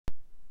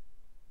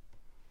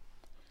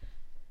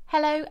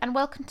Hello and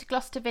welcome to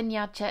Gloucester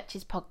Vineyard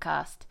Church's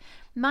podcast.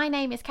 My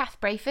name is Cath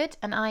Brayford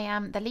and I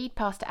am the lead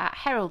pastor at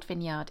Herald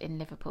Vineyard in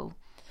Liverpool.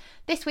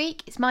 This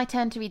week it's my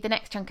turn to read the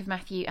next chunk of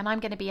Matthew and I'm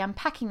going to be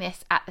unpacking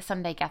this at the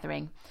Sunday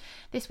gathering.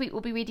 This week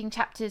we'll be reading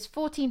chapters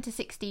 14 to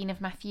 16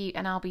 of Matthew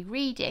and I'll be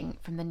reading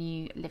from the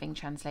New Living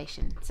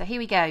Translation. So here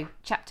we go,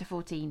 chapter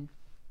 14.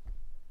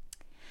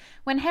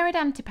 When Herod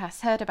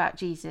Antipas heard about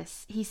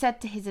Jesus, he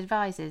said to his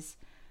advisers,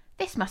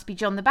 "This must be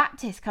John the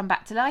Baptist come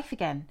back to life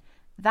again.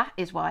 That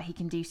is why he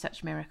can do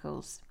such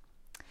miracles."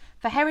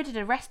 For Herod had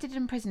arrested and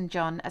imprisoned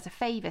John as a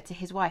favour to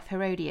his wife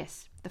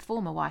Herodias, the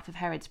former wife of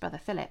Herod's brother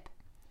Philip.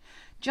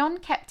 John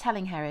kept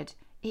telling Herod,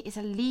 "It is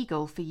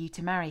illegal for you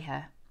to marry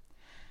her."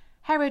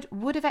 Herod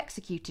would have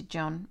executed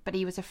John, but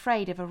he was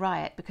afraid of a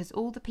riot because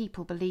all the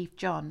people believed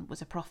John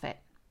was a prophet.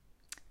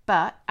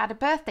 But at a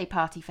birthday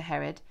party for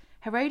Herod,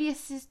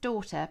 Herodias'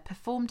 daughter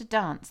performed a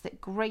dance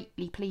that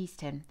greatly pleased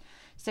him,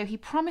 so he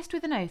promised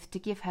with an oath to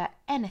give her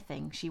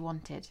anything she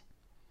wanted.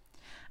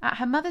 At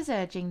her mother's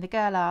urging, the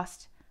girl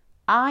asked,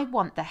 "I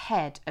want the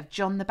head of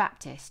John the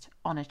Baptist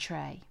on a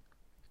tray."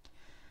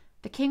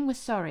 The king was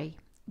sorry,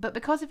 but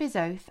because of his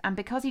oath and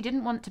because he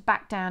didn't want to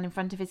back down in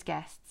front of his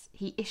guests,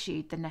 he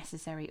issued the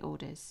necessary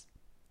orders.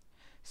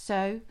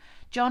 So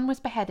John was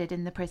beheaded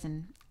in the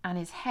prison, and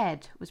his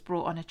head was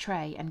brought on a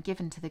tray and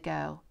given to the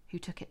girl, who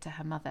took it to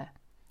her mother.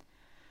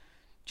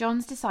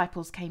 John's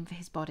disciples came for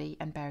his body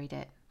and buried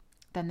it.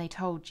 Then they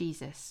told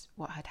Jesus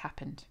what had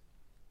happened.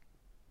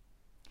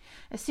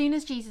 As soon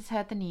as Jesus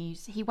heard the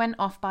news, he went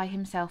off by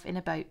himself in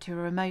a boat to a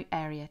remote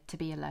area to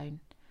be alone.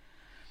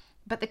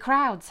 But the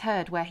crowds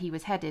heard where he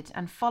was headed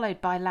and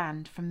followed by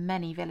land from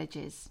many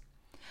villages.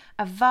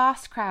 A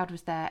vast crowd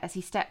was there as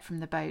he stepped from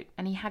the boat,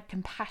 and he had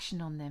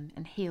compassion on them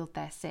and healed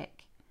their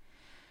sick.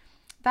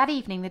 That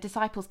evening the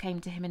disciples came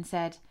to him and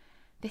said,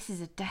 "This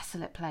is a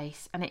desolate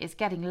place, and it is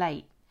getting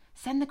late.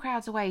 Send the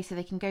crowds away so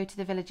they can go to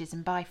the villages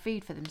and buy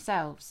food for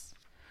themselves."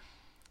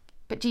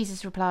 But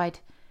Jesus replied,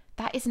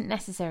 "That isn't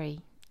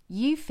necessary.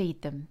 You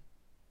feed them."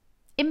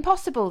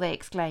 "Impossible," they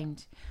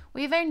exclaimed.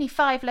 "We have only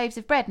 5 loaves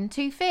of bread and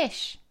 2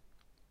 fish."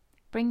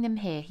 "Bring them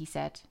here," he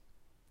said.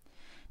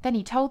 Then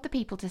he told the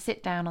people to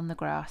sit down on the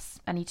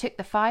grass, and he took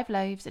the 5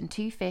 loaves and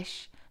 2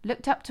 fish,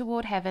 looked up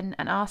toward heaven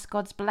and asked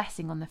God's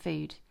blessing on the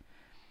food.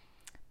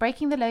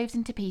 Breaking the loaves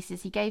into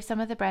pieces, he gave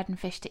some of the bread and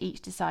fish to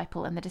each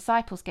disciple, and the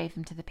disciples gave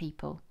them to the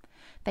people.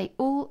 They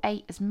all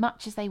ate as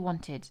much as they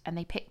wanted, and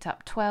they picked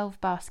up 12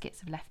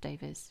 baskets of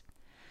leftovers.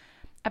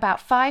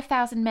 About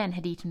 5,000 men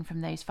had eaten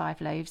from those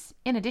 5 loaves,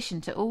 in addition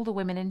to all the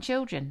women and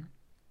children.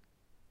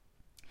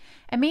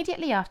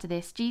 Immediately after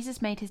this,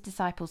 Jesus made his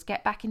disciples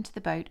get back into the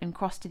boat and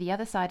cross to the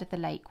other side of the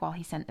lake while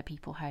he sent the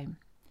people home.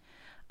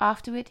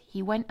 Afterward,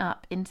 he went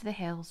up into the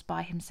hills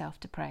by himself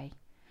to pray.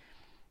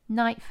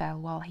 Night fell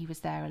while he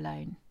was there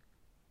alone.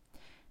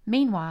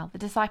 Meanwhile, the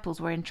disciples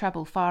were in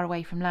trouble far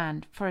away from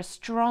land, for a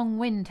strong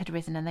wind had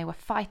risen and they were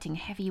fighting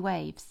heavy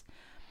waves.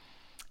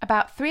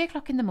 About 3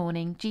 o'clock in the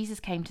morning, Jesus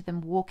came to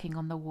them walking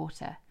on the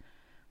water.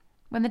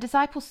 When the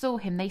disciples saw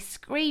him, they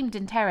screamed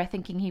in terror,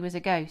 thinking he was a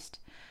ghost.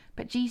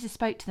 But Jesus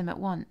spoke to them at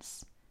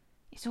once.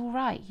 "It's all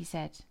right," he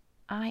said.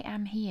 "I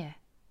am here.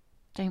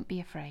 Don't be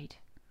afraid."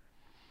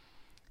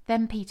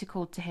 Then Peter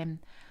called to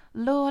him,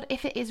 "Lord,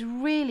 if it is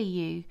really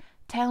you,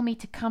 tell me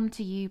to come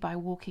to you by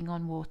walking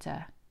on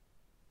water."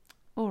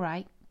 "All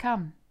right,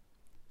 come,"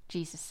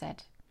 Jesus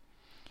said.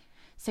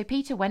 So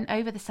Peter went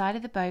over the side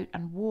of the boat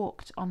and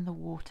walked on the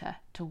water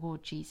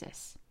toward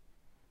Jesus.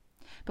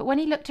 But when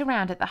he looked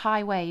around at the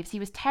high waves, he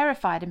was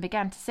terrified and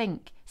began to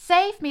sink.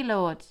 "Save me,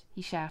 Lord,"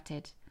 he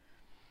shouted.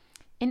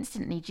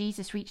 Instantly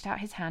Jesus reached out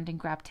his hand and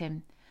grabbed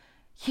him.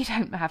 "You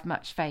don't have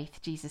much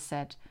faith," Jesus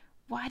said.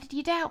 "Why did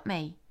you doubt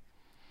me?"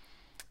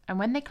 And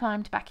when they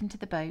climbed back into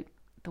the boat,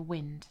 the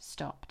wind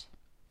stopped.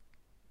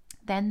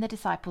 Then the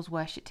disciples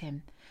worshipped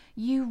him.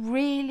 "You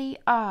really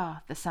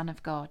are the Son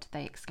of God,"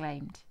 they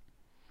exclaimed.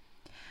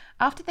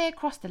 After they had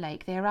crossed the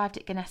lake, they arrived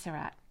at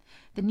Gennesaret.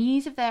 The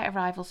news of their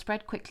arrival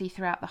spread quickly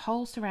throughout the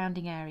whole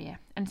surrounding area,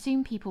 and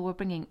soon people were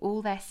bringing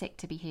all their sick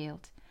to be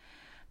healed.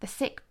 The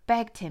sick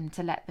begged him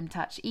to let them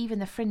touch even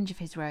the fringe of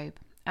his robe,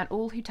 and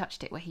all who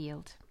touched it were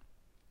healed.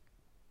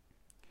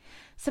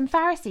 Some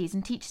Pharisees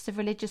and teachers of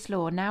religious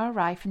law now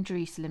arrived from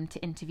Jerusalem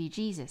to interview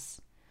Jesus.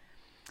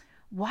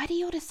 "Why do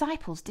your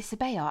disciples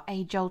disobey our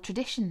age-old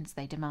traditions?"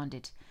 they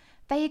demanded.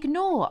 "They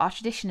ignore our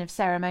tradition of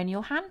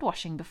ceremonial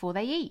hand-washing before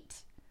they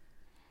eat."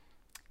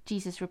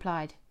 Jesus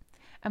replied,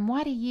 "And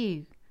why do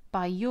you,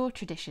 by your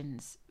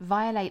traditions,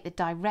 violate the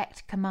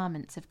direct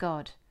commandments of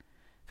God?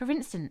 For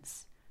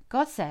instance,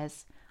 God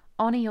says,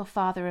 'Honour your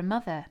father and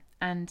mother,'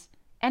 and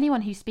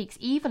 'Anyone who speaks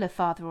evil of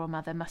father or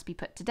mother must be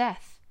put to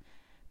death.'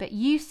 But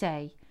you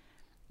say,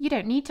 'You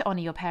don't need to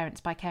honour your parents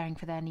by caring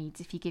for their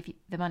needs if you give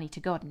the money to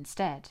God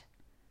instead.'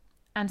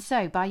 And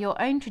so, by your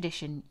own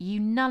tradition, you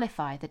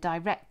nullify the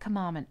direct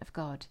commandment of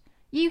God.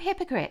 You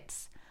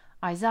hypocrites!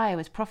 Isaiah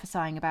was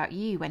prophesying about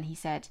you when he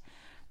said,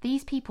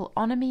 'These people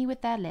honour me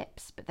with their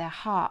lips, but their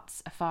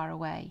hearts are far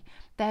away.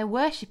 Their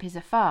worship is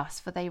a farce,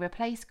 for they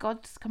replace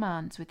God's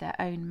commands with their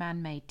own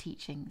man-made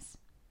teachings.'"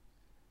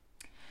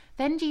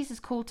 Then Jesus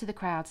called to the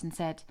crowds and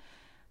said,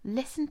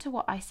 "Listen to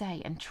what I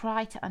say and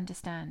try to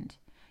understand.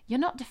 You're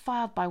not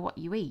defiled by what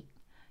you eat.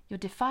 You're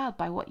defiled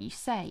by what you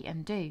say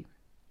and do."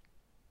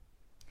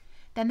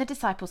 Then the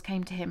disciples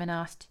came to him and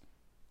asked,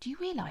 "Do you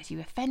realize you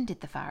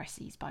offended the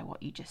Pharisees by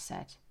what you just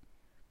said?"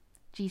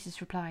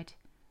 Jesus replied,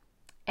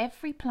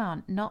 "Every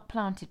plant not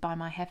planted by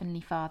my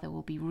heavenly Father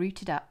will be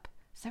rooted up,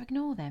 so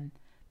ignore them.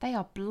 They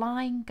are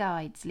blind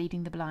guides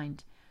leading the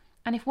blind.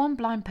 And if one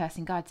blind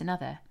person guides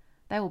another,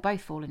 they will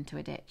both fall into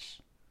a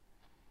ditch."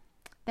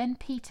 Then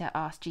Peter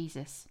asked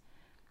Jesus,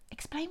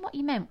 "Explain what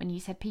you meant when you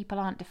said people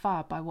aren't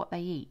defiled by what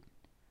they eat."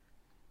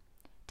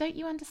 "Don't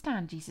you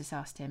understand?" Jesus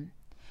asked him.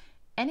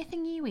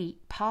 "Anything you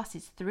eat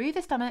passes through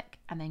the stomach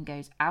and then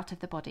goes out of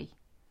the body.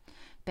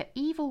 But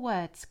evil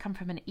words come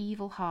from an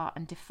evil heart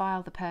and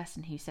defile the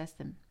person who says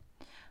them.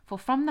 For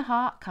from the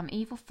heart come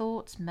evil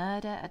thoughts,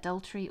 murder,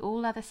 adultery,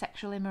 all other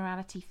sexual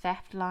immorality,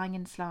 theft, lying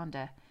and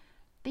slander.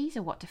 These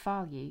are what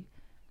defile you.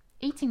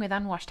 Eating with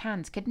unwashed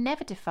hands could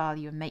never defile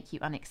you and make you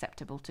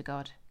unacceptable to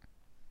God."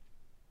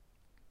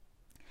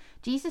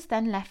 Jesus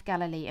then left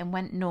Galilee and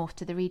went north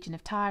to the region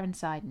of Tyre and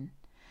Sidon.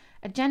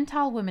 A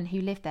Gentile woman who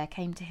lived there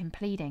came to him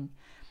pleading,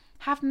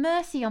 "Have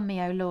mercy on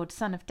me, O Lord,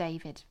 Son of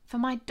David, for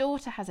my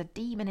daughter has a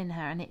demon in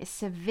her and it is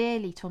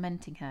severely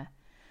tormenting her."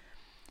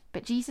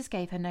 But Jesus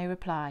gave her no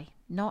reply,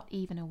 not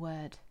even a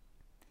word.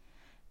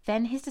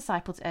 Then his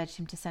disciples urged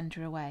him to send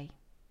her away.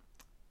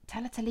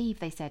 "Tell her to leave,"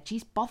 they said.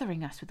 "She's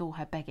bothering us with all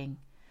her begging."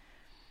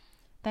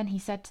 Then he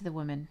said to the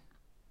woman,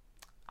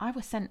 "I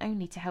was sent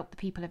only to help the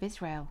people of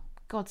Israel,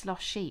 God's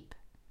lost sheep,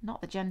 not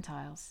the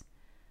Gentiles."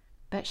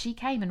 But she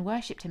came and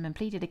worshipped him and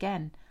pleaded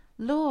again,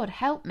 "Lord,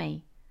 help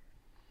me."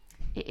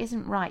 "It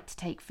isn't right to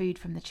take food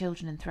from the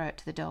children and throw it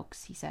to the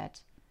dogs," he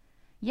said.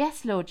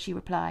 "Yes, Lord," she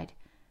replied,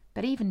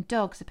 "but even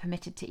dogs are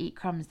permitted to eat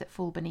crumbs that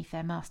fall beneath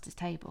their master's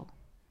table."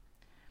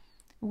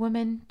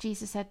 "Woman,"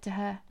 Jesus said to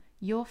her,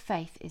 "your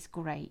faith is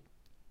great.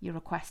 Your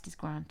request is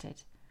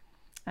granted."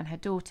 And her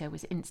daughter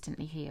was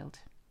instantly healed.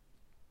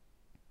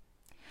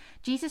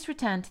 Jesus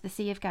returned to the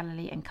Sea of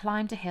Galilee and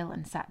climbed a hill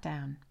and sat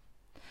down.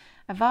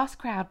 A vast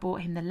crowd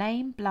brought him the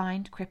lame,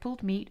 blind,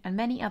 crippled, mute, and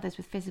many others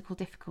with physical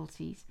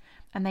difficulties,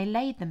 and they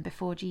laid them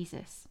before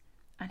Jesus,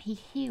 and he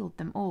healed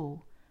them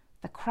all.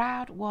 The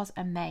crowd was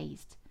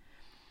amazed.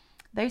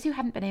 Those who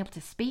hadn't been able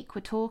to speak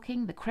were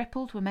talking, the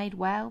crippled were made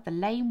well, the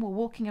lame were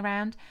walking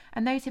around,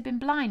 and those who had been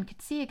blind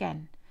could see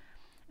again,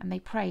 and they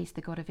praised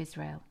the God of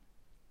Israel.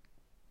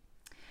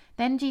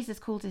 Then Jesus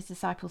called his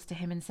disciples to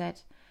him and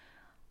said,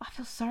 "I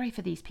feel sorry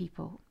for these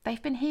people.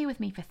 They've been here with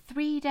me for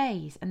 3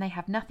 days and they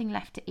have nothing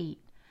left to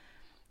eat.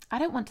 I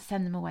don't want to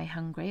send them away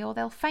hungry or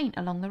they'll faint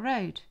along the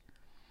road."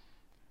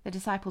 The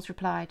disciples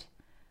replied,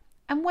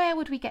 "And where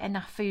would we get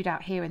enough food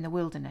out here in the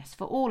wilderness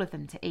for all of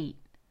them to eat?"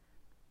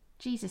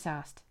 Jesus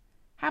asked,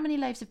 "How many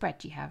loaves of bread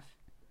do you have?"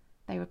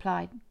 They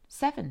replied,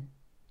 7,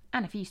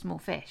 and a few small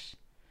fish.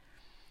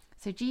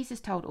 So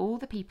Jesus told all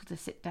the people to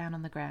sit down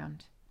on the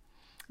ground.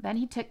 Then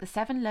he took the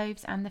 7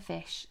 loaves and the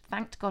fish,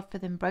 thanked God for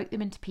them, broke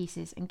them into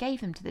pieces, and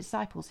gave them to the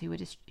disciples who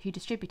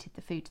distributed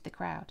the food to the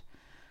crowd.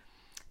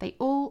 They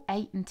all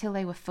ate until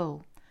they were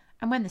full,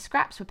 and when the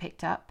scraps were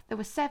picked up, there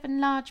were 7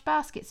 large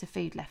baskets of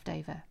food left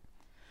over.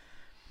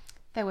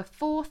 There were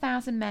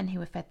 4,000 men who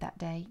were fed that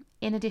day,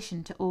 in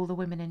addition to all the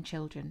women and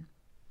children.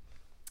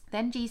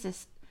 Then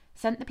Jesus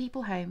sent the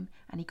people home,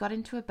 and he got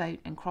into a boat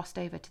and crossed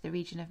over to the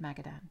region of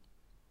Magadan.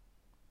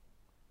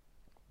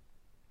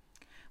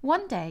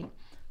 One day,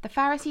 the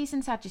Pharisees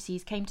and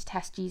Sadducees came to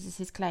test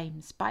Jesus'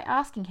 claims by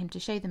asking him to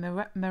show them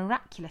a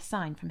miraculous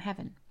sign from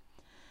heaven.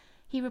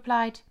 He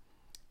replied,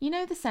 "You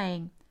know the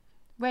saying,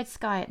 red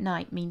sky at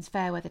night means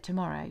fair weather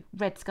tomorrow,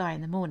 red sky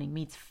in the morning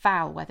means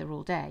foul weather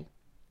all day.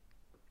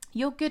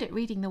 You're good at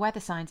reading the weather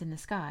signs in the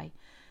sky,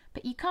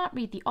 but you can't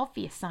read the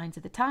obvious signs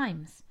of the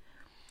times.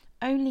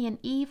 Only an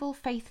evil,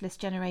 faithless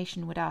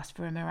generation would ask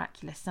for a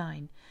miraculous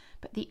sign,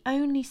 but the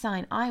only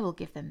sign I will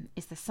give them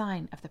is the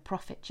sign of the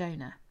prophet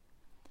Jonah."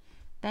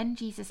 Then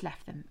Jesus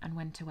left them and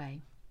went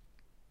away.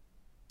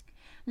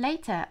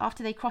 Later,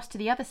 after they crossed to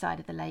the other side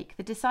of the lake,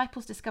 the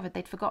disciples discovered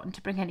they'd forgotten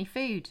to bring any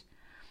food.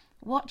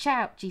 "Watch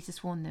out,"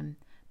 Jesus warned them.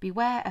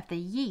 "Beware of the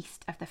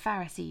yeast of the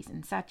Pharisees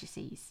and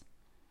Sadducees."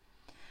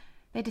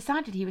 They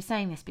decided he was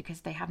saying this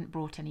because they hadn't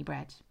brought any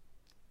bread.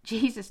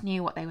 Jesus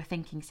knew what they were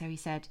thinking, so he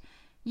said,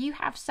 "You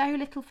have so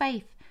little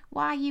faith.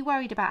 Why are you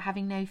worried about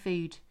having no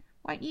food?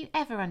 Won't you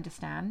ever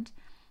understand?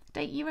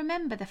 Don't you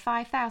remember the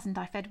 5,000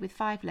 I fed with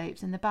 5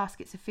 loaves and the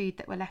baskets of food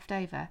that were left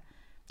over?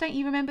 Don't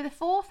you remember the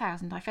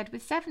 4,000 I fed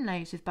with 7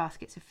 loaves with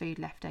baskets of food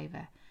left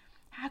over?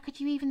 How could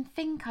you even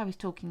think I was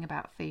talking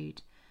about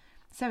food?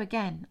 So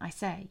again, I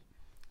say,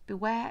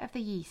 beware of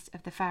the yeast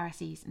of the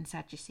Pharisees and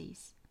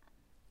Sadducees."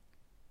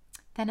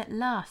 Then at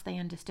last they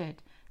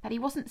understood that he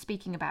wasn't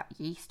speaking about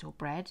yeast or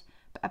bread,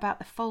 but about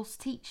the false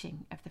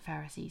teaching of the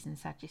Pharisees and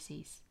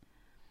Sadducees.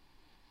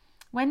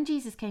 When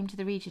Jesus came to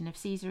the region of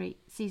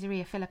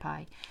Caesarea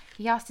Philippi,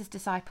 he asked his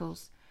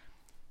disciples,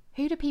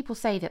 "Who do people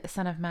say that the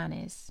Son of Man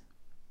is?"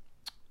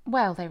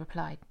 "Well," they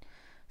replied,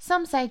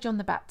 "some say John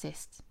the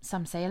Baptist,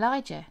 some say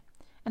Elijah,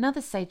 and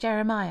others say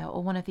Jeremiah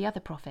or one of the other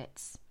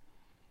prophets."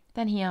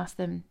 Then he asked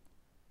them,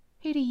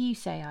 "Who do you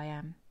say I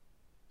am?"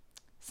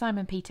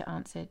 Simon Peter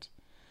answered,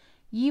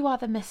 "You are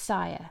the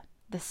Messiah,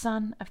 the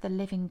Son of the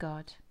living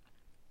God."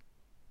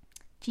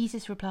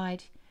 Jesus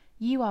replied,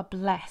 "You are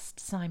blessed,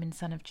 Simon,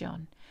 son of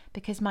John,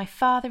 because my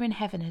Father in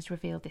heaven has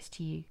revealed this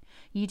to you.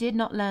 You did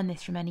not learn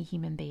this from any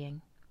human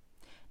being.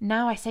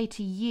 Now I say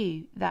to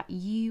you that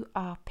you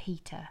are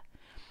Peter,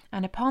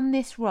 and upon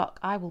this rock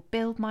I will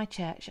build my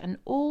church, and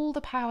all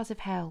the powers of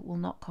hell will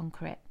not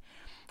conquer it.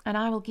 And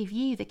I will give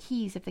you the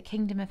keys of the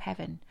kingdom of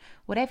heaven.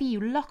 Whatever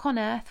you lock on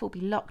earth will be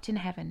locked in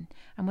heaven,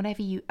 and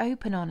whatever you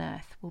open on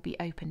earth will be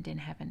opened in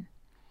heaven."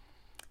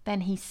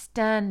 Then he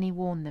sternly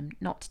warned them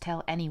not to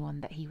tell anyone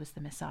that he was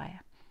the Messiah.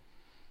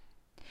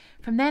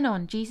 From then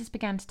on, Jesus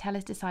began to tell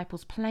his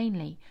disciples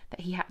plainly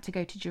that he had to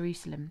go to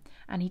Jerusalem,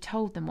 and he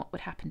told them what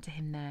would happen to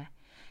him there.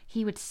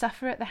 He would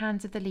suffer at the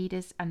hands of the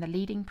leaders and the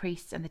leading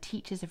priests and the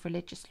teachers of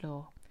religious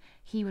law.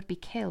 He would be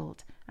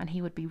killed, and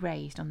he would be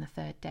raised on the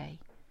third day.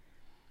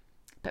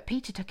 But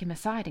Peter took him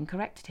aside and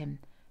corrected him.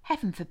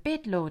 "Heaven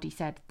forbid, Lord," he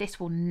said, "this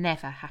will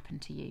never happen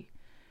to you."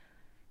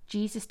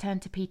 Jesus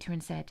turned to Peter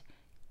and said,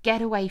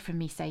 "Get away from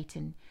me,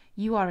 Satan.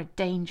 You are a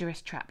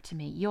dangerous trap to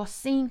me. You're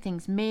seeing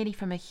things merely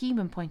from a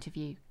human point of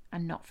view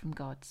and not from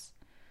God's."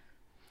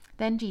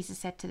 Then Jesus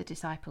said to the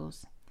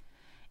disciples,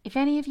 "If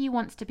any of you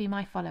wants to be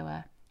my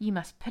follower, you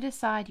must put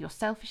aside your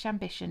selfish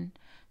ambition,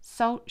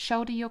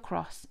 shoulder your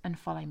cross, and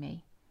follow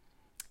me.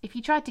 If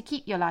you try to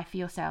keep your life for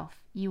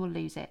yourself, you will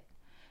lose it.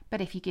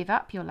 But if you give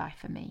up your life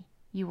for me,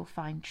 you will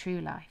find true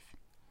life.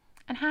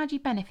 And how do you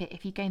benefit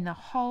if you gain the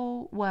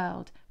whole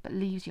world but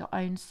lose your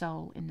own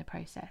soul in the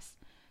process?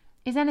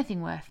 Is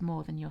anything worth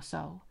more than your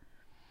soul?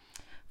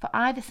 For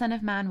I, the Son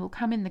of Man, will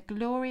come in the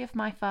glory of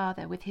my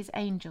Father with his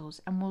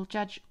angels, and will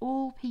judge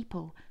all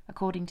people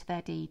according to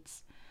their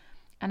deeds.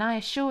 And I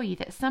assure you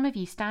that some of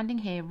you standing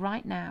here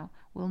right now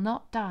will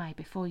not die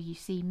before you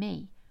see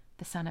me,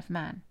 the Son of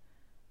Man,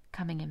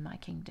 coming in my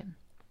kingdom."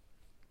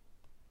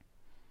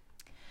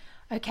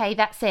 Okay,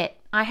 that's it.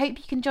 I hope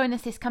you can join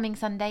us this coming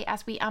Sunday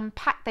as we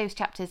unpack those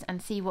chapters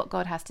and see what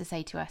God has to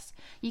say to us.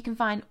 You can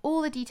find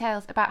all the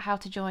details about how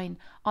to join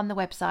on the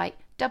website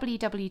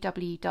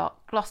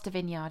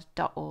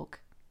www.gloucestervineyard.org.